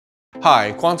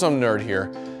Hi, QuantumNerd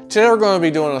here. Today we're going to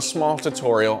be doing a small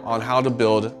tutorial on how to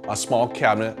build a small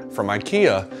cabinet from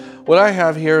IKEA. What I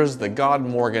have here is the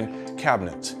Godmorgon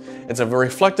cabinet. It's a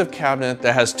reflective cabinet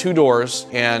that has two doors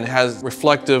and has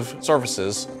reflective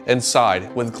surfaces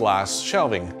inside with glass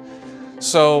shelving.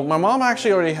 So my mom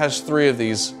actually already has 3 of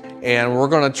these, and we're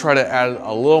going to try to add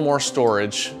a little more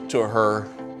storage to her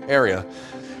area.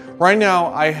 Right now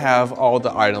I have all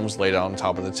the items laid out on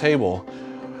top of the table.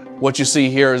 What you see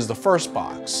here is the first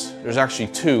box. There's actually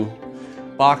 2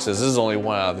 boxes. This is only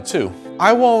one out of the 2.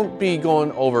 I won't be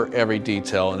going over every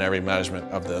detail and every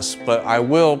measurement of this, but I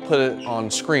will put it on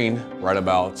screen right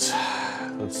about,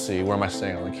 let's see, where am I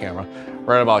staying on the camera?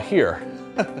 Right about here.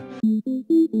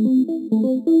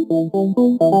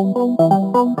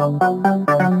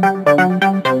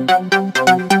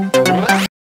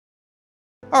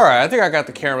 All right, I think I got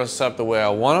the cameras set up the way I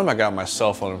want them. I got my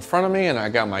cell phone in front of me and I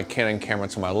got my Canon camera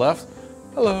to my left.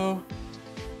 Hello.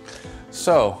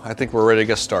 So I think we're ready to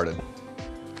get started.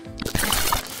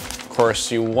 Of course,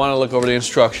 you want to look over the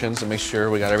instructions and make sure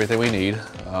we got everything we need.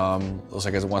 Looks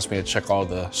like it wants me to check all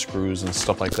the screws and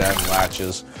stuff like that and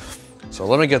latches. So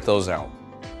let me get those out.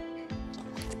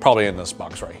 It's probably in this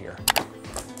box right here.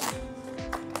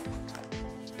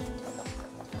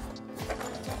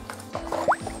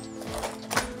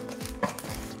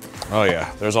 Oh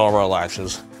yeah, there's all of our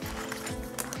latches.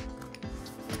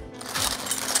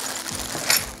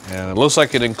 And it looks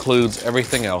like it includes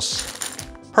everything else.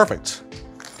 Perfect.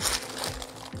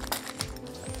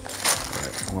 All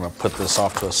right, I'm gonna put this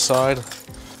off to the side.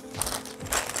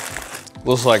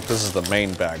 Looks like this is the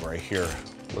main bag right here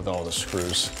with all the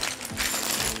screws.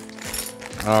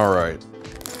 All right,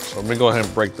 so let me go ahead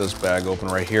and break this bag open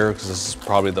right here because this is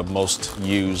probably the most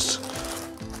used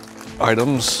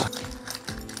items.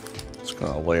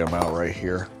 I'll lay them out right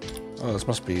here. Oh, this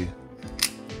must be...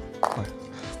 So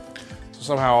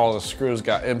somehow all the screws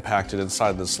got impacted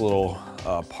inside this little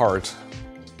part,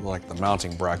 like the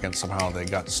mounting bracket. Somehow they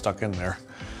got stuck in there.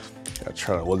 Gotta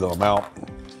try to wiggle them out.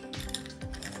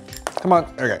 Come on,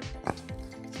 okay.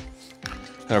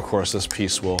 And of course this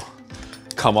piece will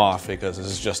come off because this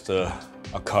is just a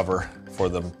cover for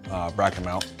the bracket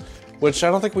mount, which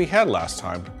I don't think we had last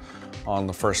time on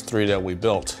the first 3 that we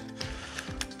built.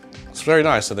 It's very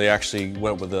nice that they actually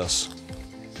went with this.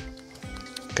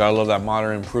 Gotta love that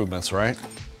modern improvements, right?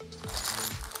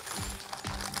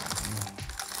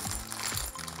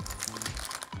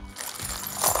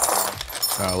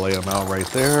 Gotta lay them out right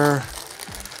there.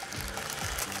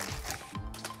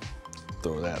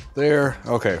 Throw that there.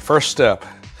 Okay, first step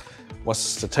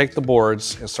was to take the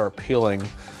boards and start peeling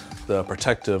the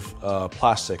protective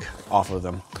plastic off of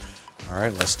them. All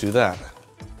right, let's do that.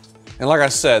 And like I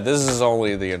said, this is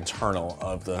only the internal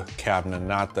of the cabinet,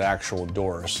 not the actual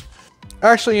doors.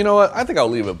 Actually, you know what? I think I'll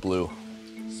leave it blue.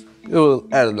 It will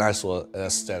add a nice little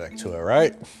aesthetic to it,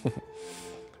 right?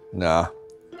 Nah.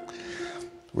 The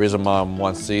reason Mom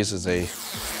wants these is they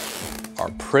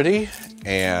are pretty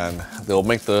and they'll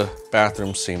make the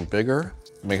bathroom seem bigger.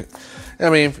 I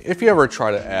mean, if you ever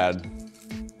try to add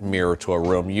mirror to a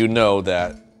room, you know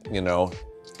that, you know,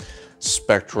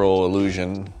 spectral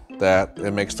illusion, that it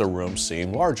makes the room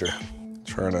seem larger.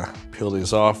 Trying to peel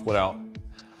these off without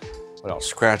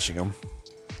scratching them.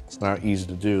 It's not easy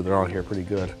to do. They're on here pretty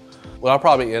good. What I'll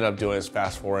probably end up doing is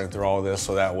fast forwarding through all of this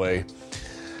so that way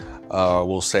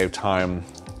we'll save time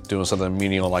doing something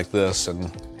menial like this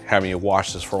and having you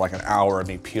watch this for like an hour of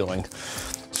me peeling.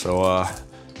 So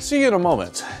see you in a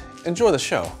moment. Enjoy the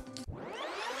show.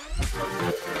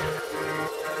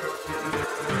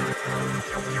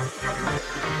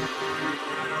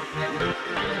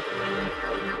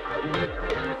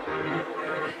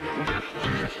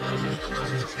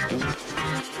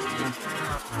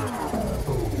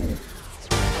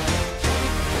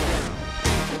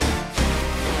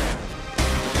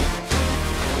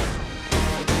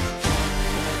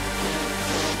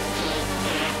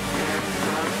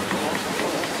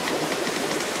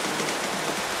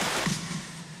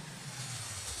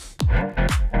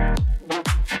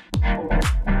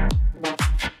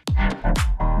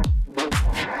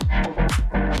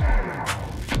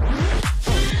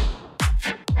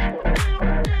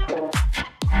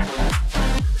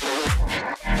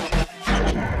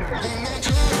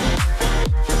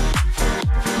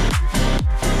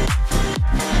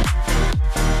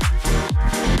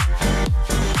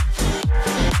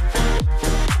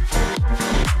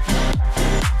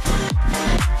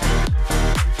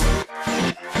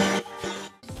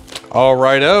 All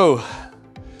righto,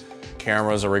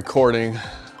 cameras are recording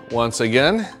once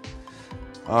again.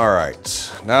 All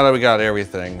right, now that we got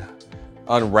everything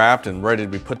unwrapped and ready to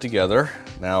be put together,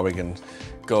 now we can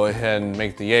go ahead and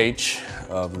make the H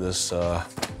of this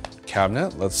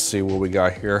cabinet. Let's see what we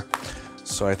got here.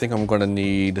 So I think I'm gonna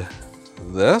need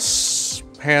this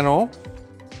panel,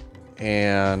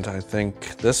 and I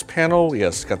think this panel,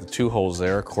 yes, it's got the 2 holes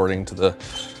there according to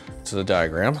the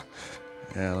diagram.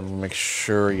 And let me make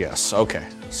sure, yes, okay.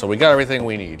 So we got everything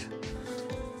we need.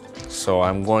 So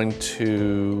I'm going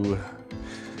to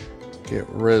get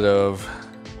rid of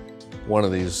one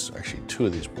of these, actually 2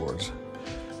 of these boards.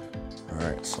 All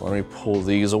right, so let me pull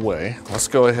these away. Let's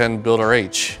go ahead and build our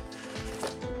H.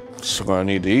 So we're gonna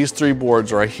need these 3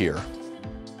 boards right here.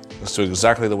 Let's do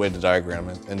exactly the way the diagram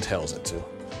entails it to.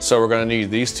 So we're gonna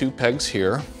need these 2 pegs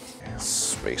here.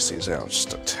 Space these out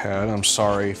just a tad. I'm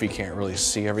sorry if you can't really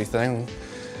see everything.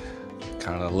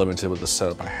 Kind of limited with the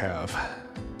setup I have.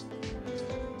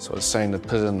 So it's saying to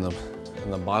put it in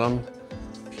the bottom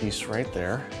piece right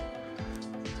there.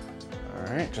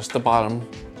 All right, just the bottom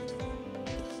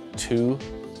 2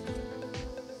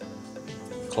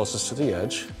 closest to the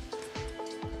edge.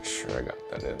 Make sure I got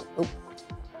that in. Oh,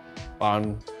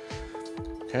 bottom.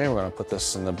 Okay, we're gonna put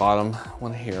this in the bottom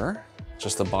one here.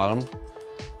 Just the bottom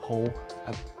hole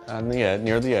on the edge,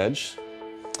 near the edge.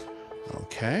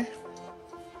 Okay.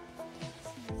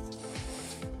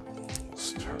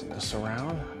 Let's turn this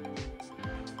around.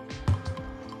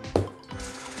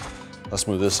 Let's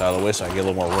move this out of the way so I get a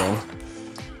little more room.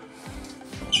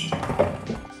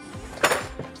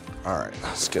 All right,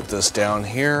 let's get this down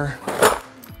here.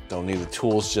 Don't need the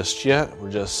tools just yet.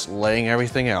 We're just laying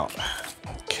everything out.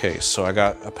 Okay, so I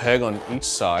got a peg on each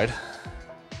side.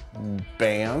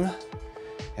 Bam,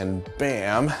 and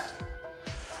bam.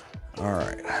 All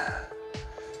right,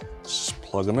 let's just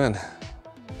plug them in.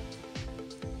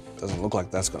 Doesn't look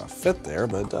like that's gonna fit there,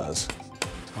 but it does.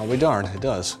 I'll be darned, it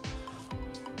does.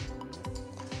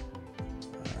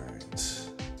 All right,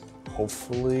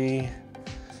 hopefully,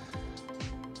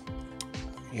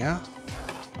 yeah,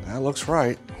 that looks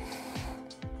right.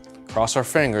 Cross our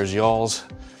fingers, y'alls.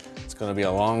 It's gonna be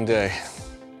a long day.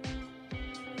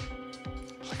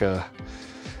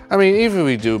 I mean, even if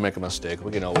we do make a mistake,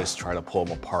 we can always try to pull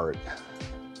them apart.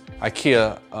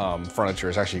 IKEA furniture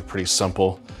is actually pretty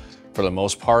simple for the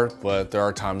most part, but there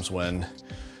are times when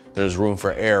there's room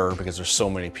for error because there's so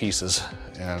many pieces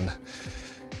and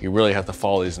you really have to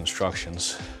follow these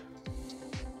instructions.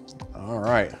 All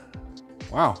right,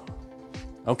 wow.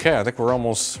 Okay, I think we're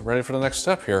almost ready for the next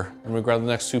step here. Let me grab the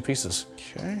next 2 pieces.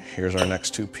 Okay, here's our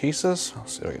next 2 pieces. I'll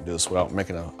see if I can do this without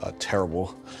making a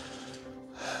terrible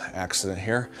accident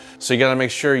here. So you gotta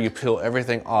make sure you peel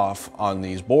everything off on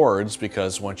these boards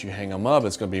because once you hang them up,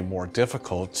 it's gonna be more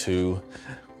difficult to,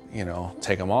 you know,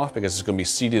 take them off because it's gonna be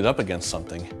seated up against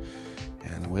something.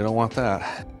 And we don't want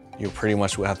that. You pretty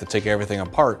much will have to take everything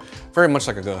apart, very much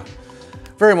like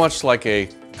a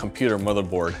computer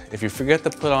motherboard. If you forget to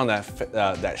put on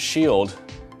that shield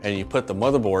and you put the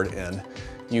motherboard in,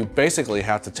 you basically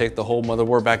have to take the whole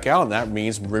motherboard back out, and that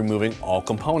means removing all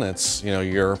components. You know,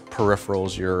 your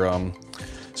peripherals, your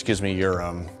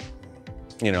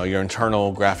you know, your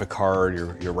internal graphic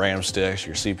card, your RAM sticks,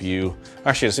 your CPU.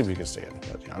 Actually, the CPU can stay in,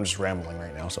 but I'm just rambling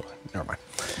right now, so never mind.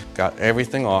 Got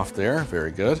everything off there,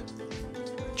 very good.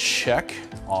 Check,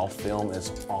 all film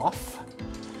is off.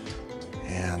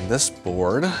 And this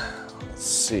board, let's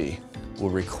see, will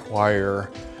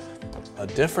require a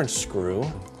different screw.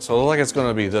 So it looks like it's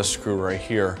gonna be this screw right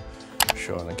here,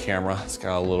 showing the camera. It's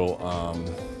got a little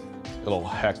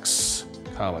hex,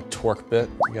 kind of a torque bit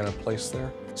you gotta place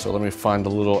there. So let me find the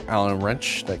little Allen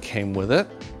wrench that came with it.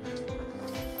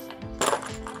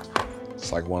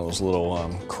 It's like one of those little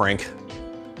crank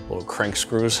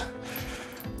screws.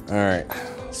 All right,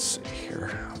 let's see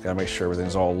here. I gotta make sure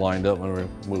everything's all lined up. I'm gonna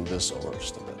move this over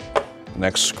just a bit.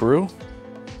 Next screw.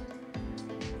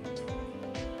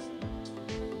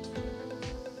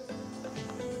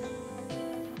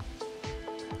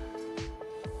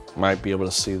 Might be able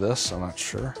to see this, I'm not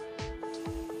sure.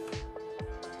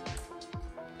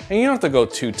 And you don't have to go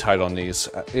too tight on these.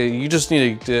 You just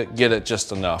need to get it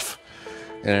just enough.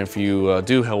 And if you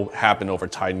do happen to over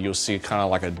tighten, you'll see kind of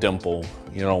like a dimple.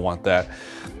 You don't want that.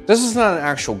 This is not an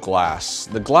actual glass.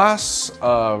 The glass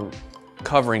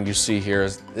covering you see here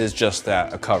is just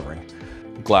that, a covering.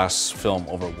 Glass film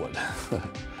over wood.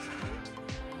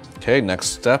 Okay, next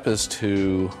step is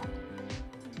to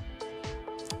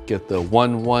get the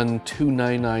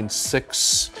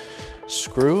 112996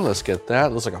 screw. Let's get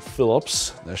that. Looks like a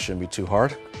Phillips. That shouldn't be too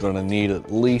hard. Gonna need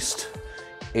at least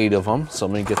 8 of them. So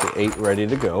I'm gonna get the 8 ready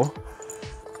to go.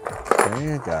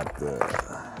 Okay, I got the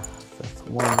 5th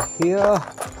one here.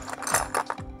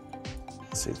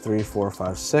 Let's see, 3, 4,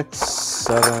 5, 6,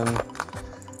 7,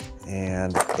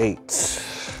 and 8.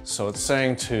 So it's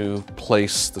saying to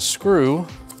place the screw,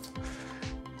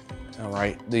 all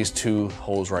right, these two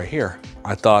holes right here.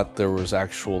 I thought there was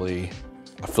actually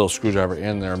a Phillips screwdriver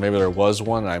in there. Maybe there was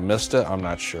one and I missed it, I'm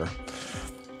not sure.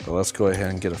 But let's go ahead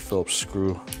and get a Phillips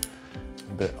screw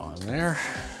bit on there.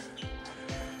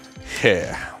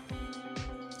 Yeah.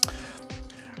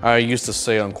 I used to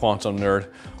say on QuantumNerd,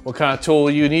 what kind of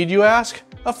tool you need, you ask?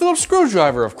 A Phillips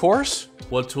screwdriver, of course.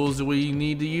 What tools do we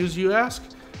need to use, you ask?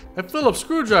 A Phillips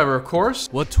screwdriver, of course.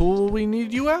 What tool will we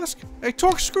need, you ask? A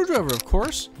Torx screwdriver, of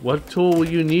course. What tool will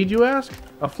you need, you ask?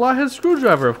 A flathead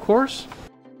screwdriver, of course.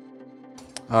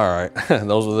 All right,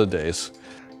 those are the days.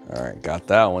 All right, got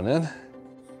that one in.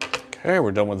 Okay,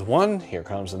 we're done with one. Here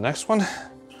comes the next one.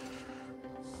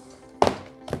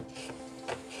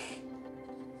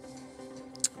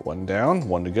 One down,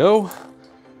 one to go.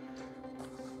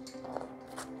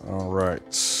 All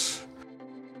right.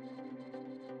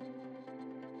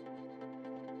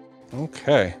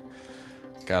 Okay,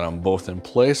 got them both in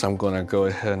place. I'm gonna go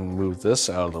ahead and move this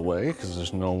out of the way because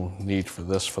there's no need for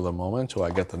this for the moment until I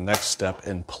get the next step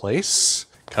in place.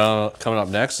 Coming up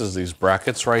next is these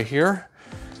brackets right here.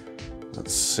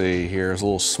 Let's see, here's a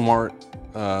little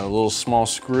small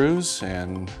screws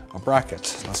and a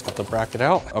bracket. Let's get the bracket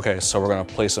out. Okay, so we're gonna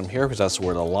place them here because that's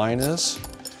where the line is.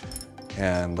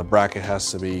 And the bracket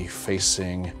has to be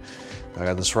facing, I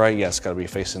got this right? Yes, gotta be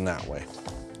facing that way,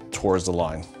 towards the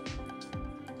line.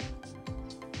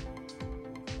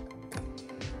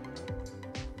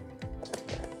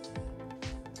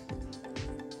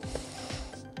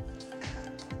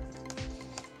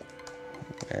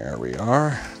 There we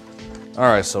are. All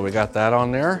right, so we got that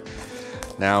on there.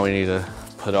 Now we need to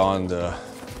put on the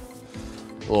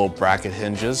little bracket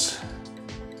hinges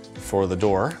for the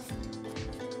door.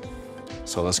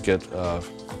 So let's get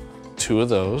 2 of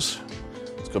those.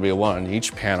 It's gonna be one on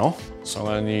each panel. So I'm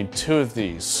gonna need 2 of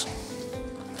these.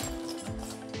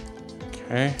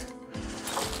 Okay.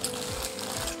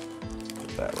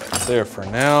 Put that right there for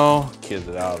now. Get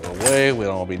it out of the way. We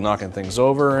don't wanna be knocking things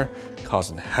over,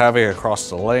 causing havoc across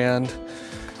the land.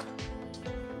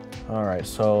 All right,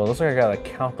 so it looks like I gotta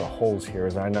count the holes here,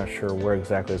 as I'm not sure where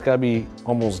exactly. It's gotta be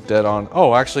almost dead on.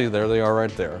 Oh, actually, there they are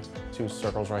right there. 2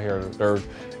 circles right here. They're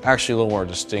actually a little more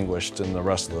distinguished than the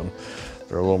rest of them.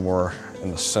 They're a little more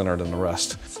in the center than the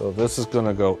rest. So this is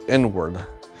gonna go inward.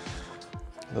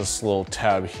 This little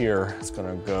tab here is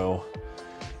gonna go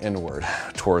inward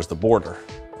towards the border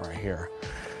right here.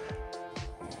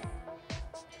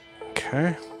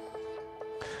 Okay.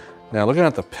 Now looking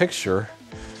at the picture,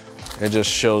 it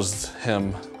just shows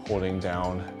him holding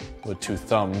down with 2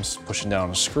 thumbs, pushing down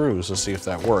the screws. Let's see if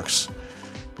that works.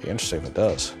 Be interesting if it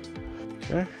does.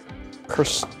 Okay,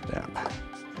 curse snap.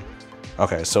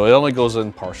 Okay, so it only goes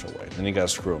in partial way, then you gotta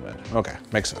screw them in. Okay,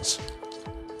 makes sense.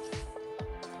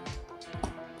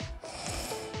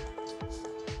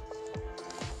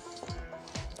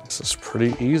 This is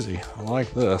pretty easy. I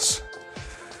like this.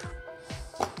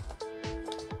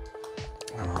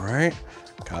 All right.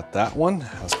 Got that one.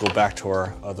 Let's go back to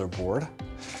our other board.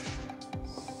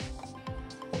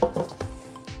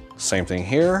 Same thing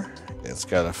here. It's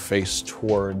got to face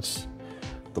towards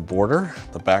the border,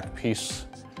 the back piece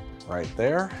right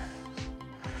there.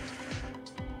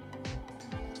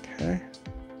 Okay.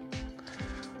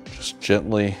 Just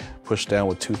gently push down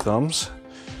with 2 thumbs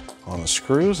on the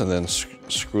screws and then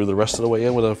screw the rest of the way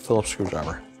in with a Phillips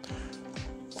screwdriver.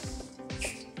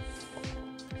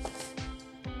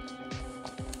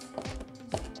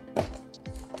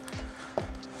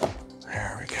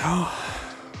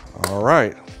 All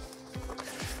right,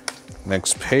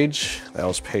 next page, that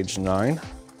was page 9.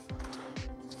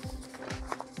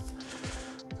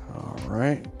 All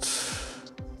right,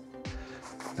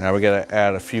 now we gotta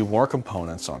add a few more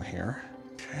components on here.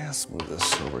 Okay, let's move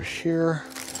this over here.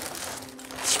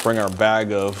 Let's bring our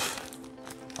bag of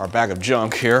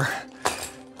junk here.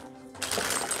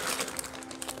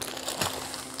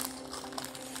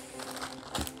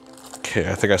 Okay,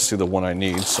 I think I see the one I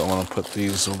need, so I'm gonna put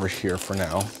these over here for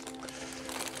now.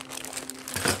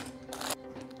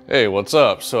 Hey, what's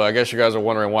up? So I guess you guys are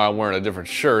wondering why I'm wearing a different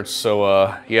shirt.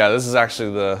 So yeah, this is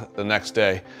actually the next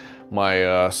day.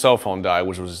 My cell phone died,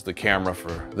 which was the camera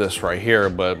for this right here,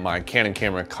 but my Canon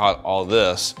camera caught all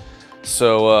this.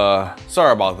 So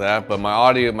sorry about that, but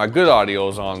my good audio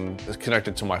is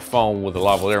connected to my phone with a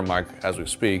lavalier mic as we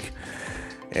speak.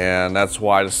 And that's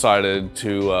why I decided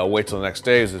to wait till the next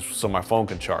day so my phone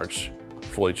can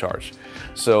fully charge.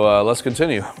 So let's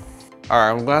continue. All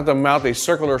right, I'm gonna have to mount these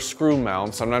circular screw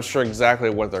mounts. I'm not sure exactly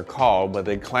what they're called, but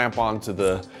they clamp onto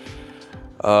the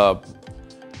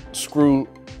screw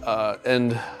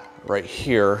end right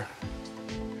here.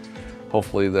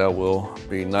 Hopefully that will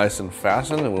be nice and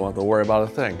fastened and we won't have to worry about a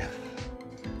thing.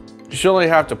 You should only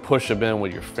have to push them in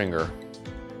with your finger.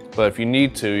 But if you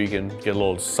need to, you can get a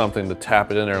little something to tap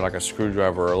it in there like a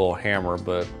screwdriver or a little hammer,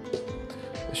 but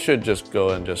it should just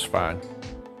go in just fine.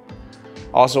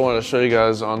 Also wanted to show you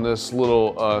guys on this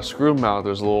little screw mount,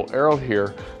 there's a little arrow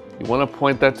here. You want to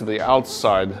point that to the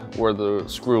outside where the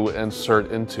screw will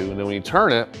insert into, and then when you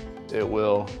turn it, it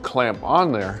will clamp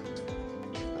on there.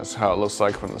 That's how it looks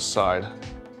like from the side.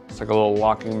 It's like a little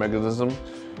locking mechanism.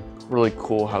 Really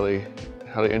cool how they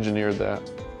engineered that.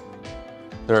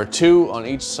 There are two on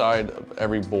each side of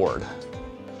every board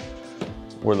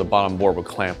where the bottom board would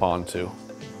clamp onto.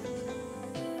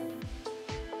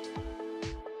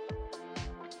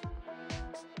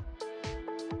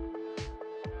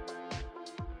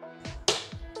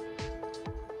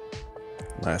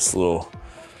 Nice little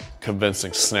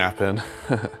convincing snap in.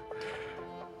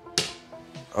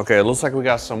 Okay, it looks like we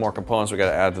got some more components we got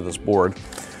to add to this board.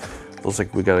 Looks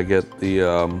like we got to get the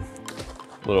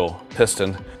little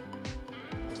piston.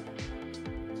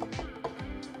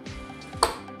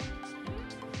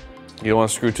 You don't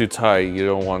want to screw too tight. You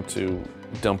don't want to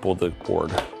dimple the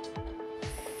board.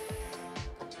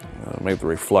 Make the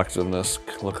reflectiveness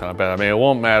look kind of bad. I mean, it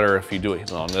won't matter if you do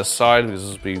it on this side because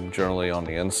this will be generally on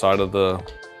the inside of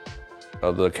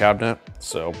the cabinet.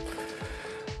 So,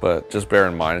 but just bear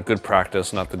in mind, good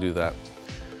practice not to do that.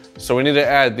 So we need to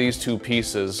add these two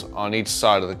pieces on each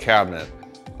side of the cabinet.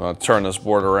 I'm gonna turn this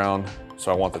board around.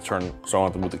 So I want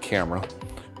to move the camera.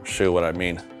 I'll show you what I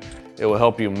mean. It will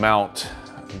help you mount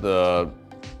the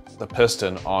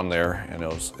piston on there, and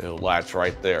it'll latch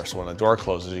right there. So when the door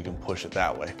closes, you can push it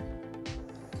that way.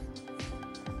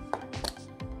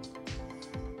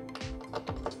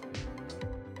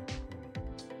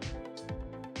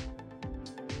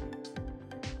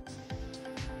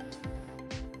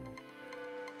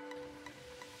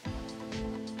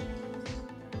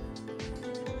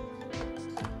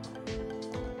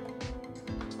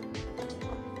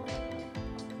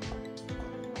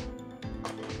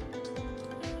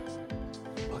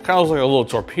 Kind of looks like a little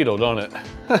torpedo, don't it?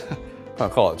 I'll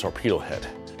call it a torpedo head.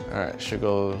 All right, should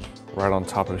go right on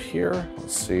top of here.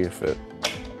 Let's see if it,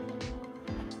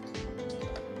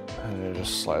 and it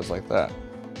just slides like that.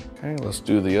 Okay, let's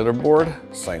do the other board,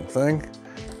 same thing.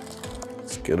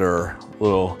 Let's get our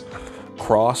little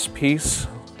cross piece.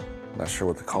 Not sure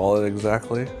what to call it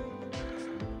exactly.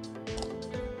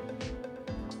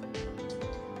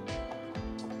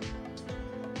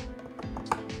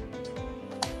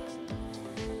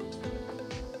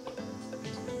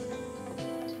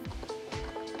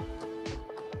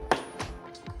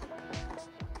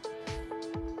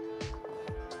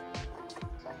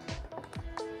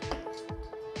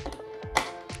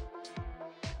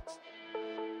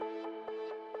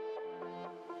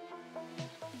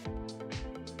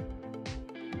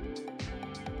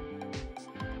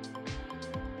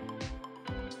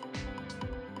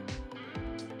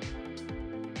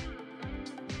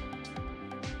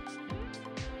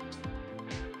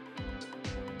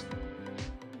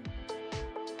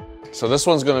 So this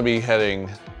one's going to be heading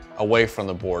away from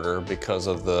the border because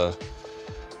of the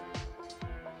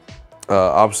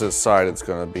opposite side it's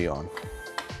going to be on.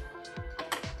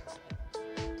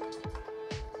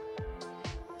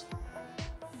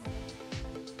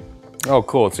 Oh,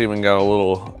 cool. It's even got a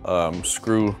little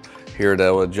screw here that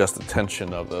will adjust the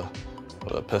tension of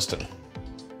the piston.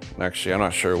 And actually, I'm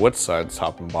not sure which side's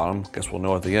top and bottom. Guess we'll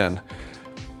know at the end.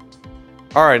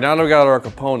 All right, now that we got our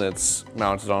components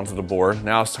mounted onto the board,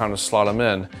 now it's time to slot them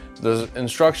in. The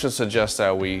instructions suggest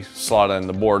that we slot in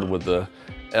the board with the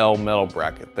L metal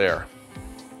bracket there.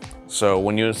 So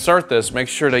when you insert this, make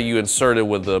sure that you insert it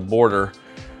with the border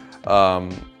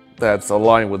that's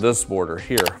aligned with this border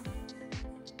here.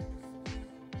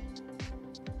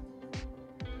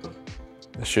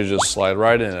 It should just slide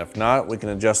right in. If not, we can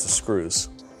adjust the screws.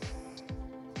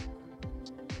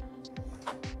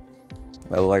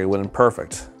 That looked like it went in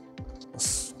perfect.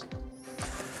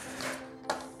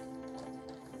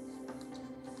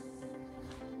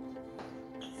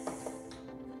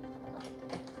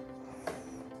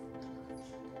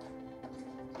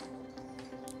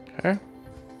 Okay.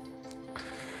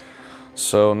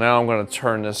 So now I'm going to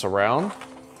turn this around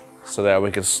so that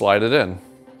we can slide it in.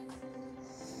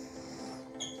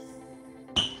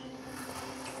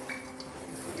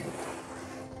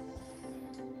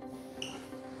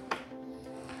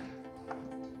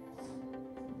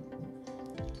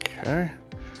 Okay,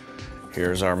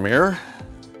 here's our mirror.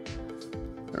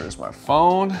 There's my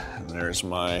phone, and there's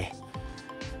my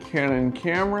Canon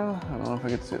camera. I don't know if I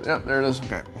can see it. Yep, there it is.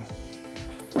 Okay.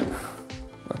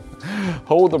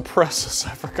 Oh, the presses,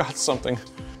 I forgot something.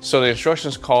 So the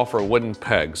instructions call for wooden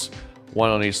pegs, one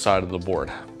on each side of the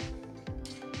board.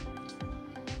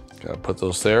 Gotta put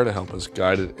those there to help us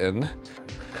guide it in.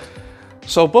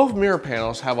 So both mirror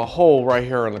panels have a hole right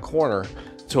here in the corner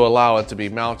to allow it to be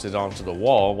mounted onto the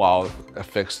wall while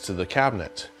affixed to the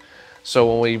cabinet. So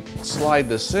when we slide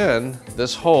this in,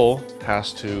 this hole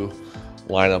has to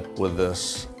line up with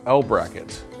this L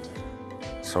bracket.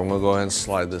 So I'm gonna go ahead and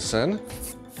slide this in.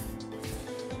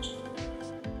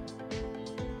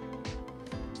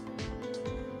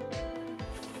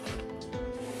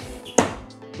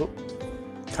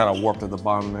 Kind of warped at the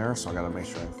bottom there, so I gotta make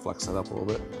sure I flex it up a little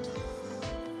bit.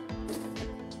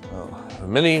 Oh,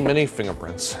 many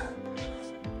fingerprints.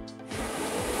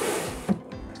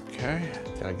 Okay,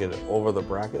 gotta get it over the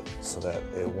bracket so that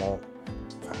it won't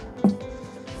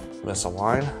miss a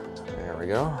line. There we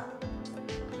go.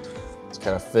 It's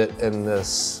gotta fit in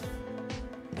this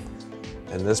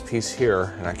piece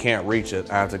here, and I can't reach it.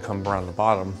 I have to come around the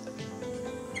bottom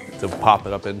to pop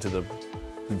it up into the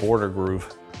border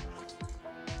groove.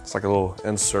 It's like a little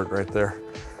insert right there.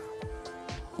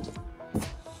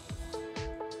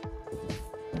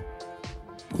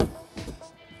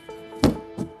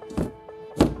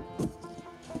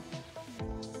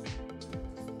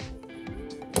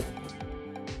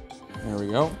 There we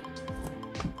go.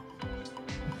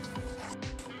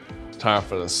 Time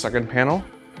for the second panel.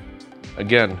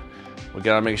 Again, we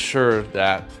gotta make sure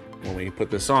that when we put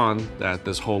this on, that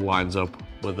this hole lines up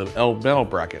with the L metal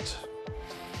bracket.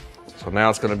 So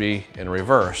now it's gonna be in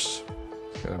reverse.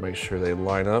 Gotta make sure they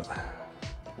line up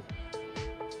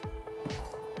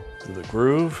to the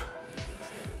groove.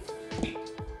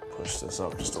 Push this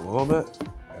up just a little bit,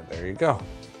 and there you go. All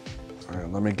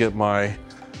right, let me get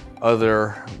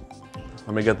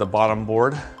the bottom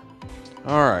board.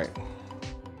 All right,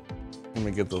 let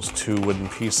me get those two wooden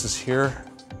pieces here.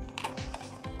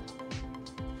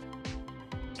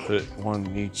 Put it one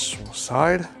on each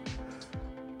side.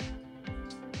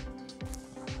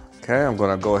 Okay, I'm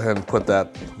gonna go ahead and put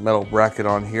that metal bracket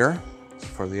on here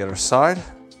for the other side.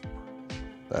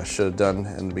 That I should have done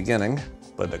in the beginning,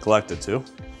 but neglected to.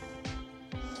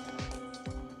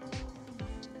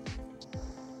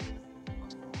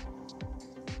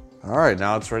 All right,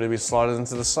 now it's ready to be slotted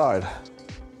into the side.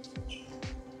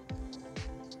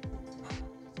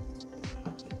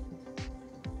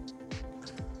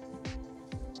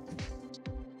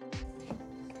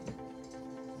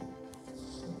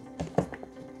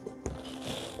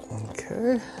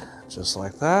 Okay, just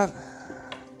like that.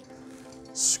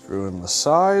 Screw in the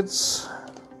sides.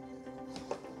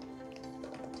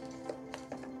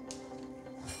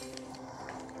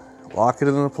 Lock it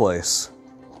into place.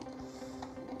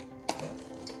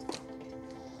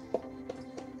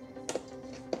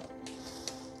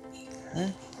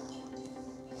 Okay.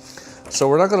 So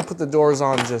we're not going to put the doors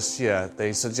on just yet.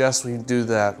 They suggest we do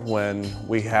that when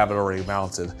we have it already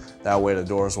mounted. That way the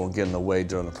doors won't get in the way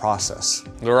during the process.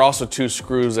 There are also two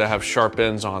screws that have sharp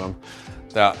ends on them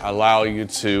that allow you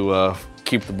to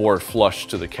keep the board flush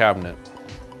to the cabinet.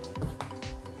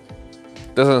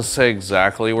 Doesn't say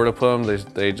exactly where to put them.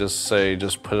 They just say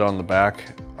just put it on the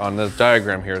back. On the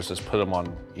diagram here, it says put them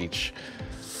on each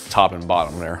top and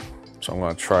bottom there. So I'm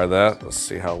gonna try that. Let's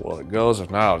see how well it goes. If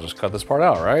not, I'll just cut this part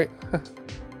out, right?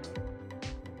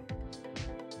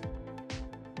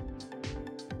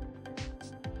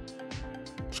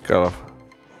 Just gotta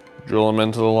drill them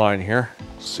into the line here.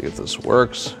 See if this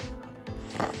works.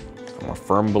 I'm a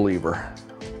firm believer.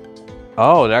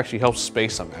 Oh, it actually helps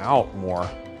space them out more.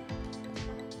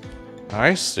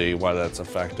 I see why that's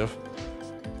effective.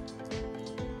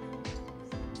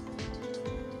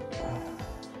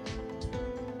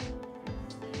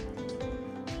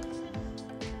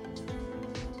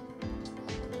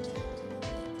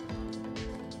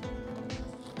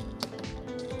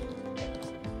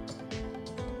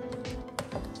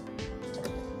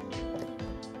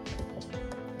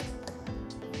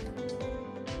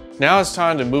 Now it's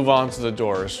time to move on to the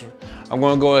doors. I'm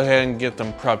going to go ahead and get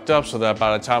them prepped up so that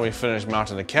by the time we finish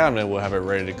mounting the cabinet, we'll have it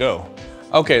ready to go.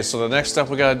 Okay, so the next step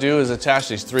we gotta do is attach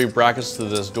these 3 brackets to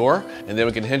this door, and then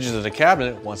we can hinge it to the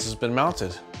cabinet once it's been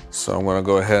mounted. So I'm gonna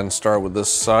go ahead and start with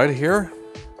this side here.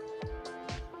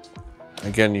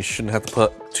 Again, you shouldn't have to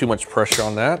put too much pressure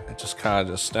on that. It just kind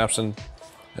of snaps in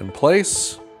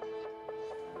place.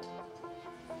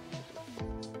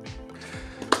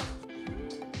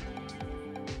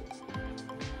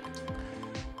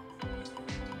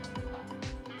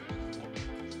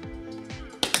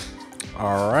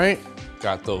 All right,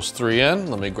 got those 3 in.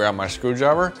 Let me grab my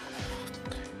screwdriver.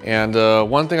 And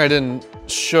one thing I didn't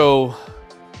show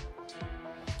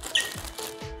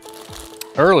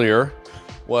earlier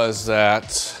was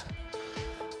that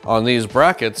on these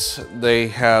brackets, they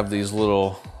have these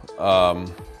little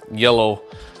yellow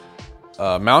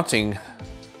mounting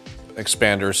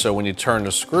expanders. So when you turn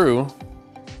the screw,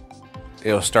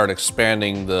 it'll start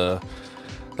expanding the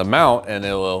mount and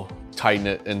it will tighten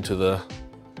it into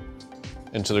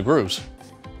the grooves.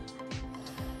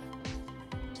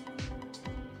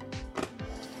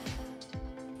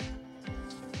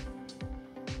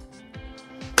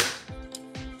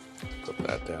 Put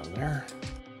that down there.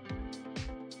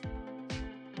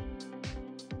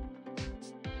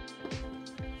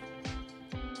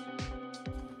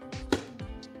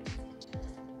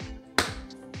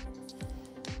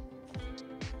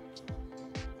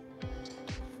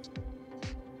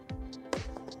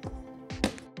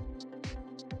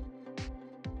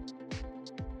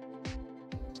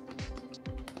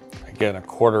 Again, a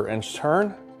 1/4 inch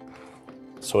turn,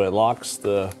 so it locks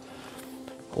the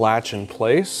latch in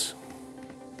place.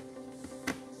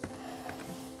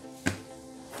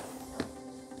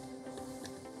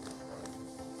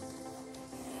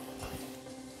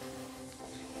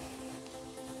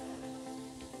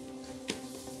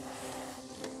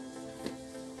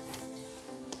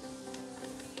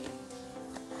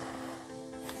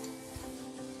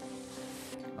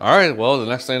 All right, well, the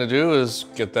next thing to do is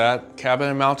get that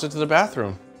cabinet mounted to the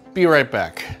bathroom. Be right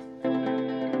back.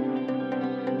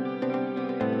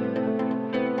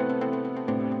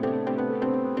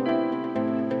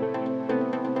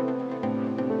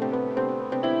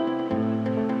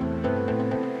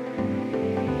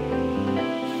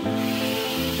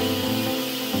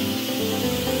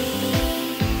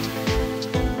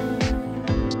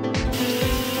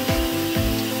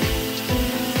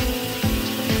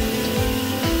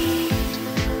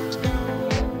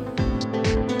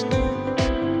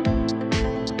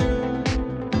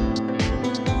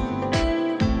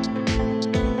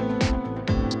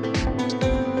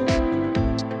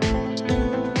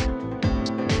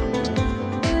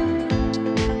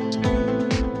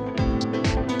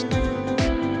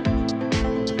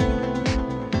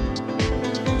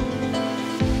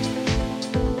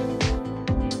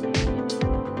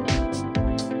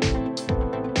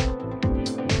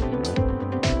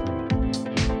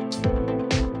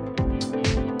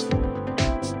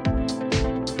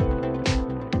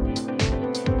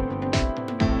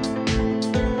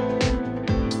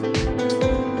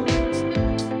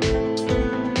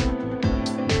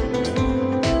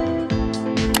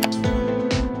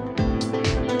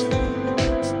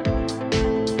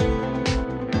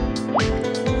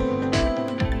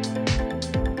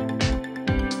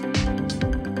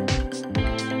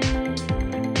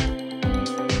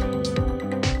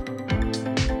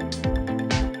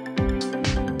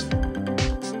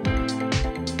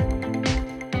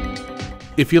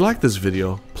 If you like this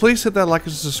video, please hit that like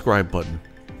and subscribe button.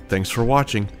 Thanks for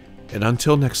watching, and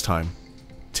until next time,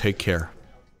 take care.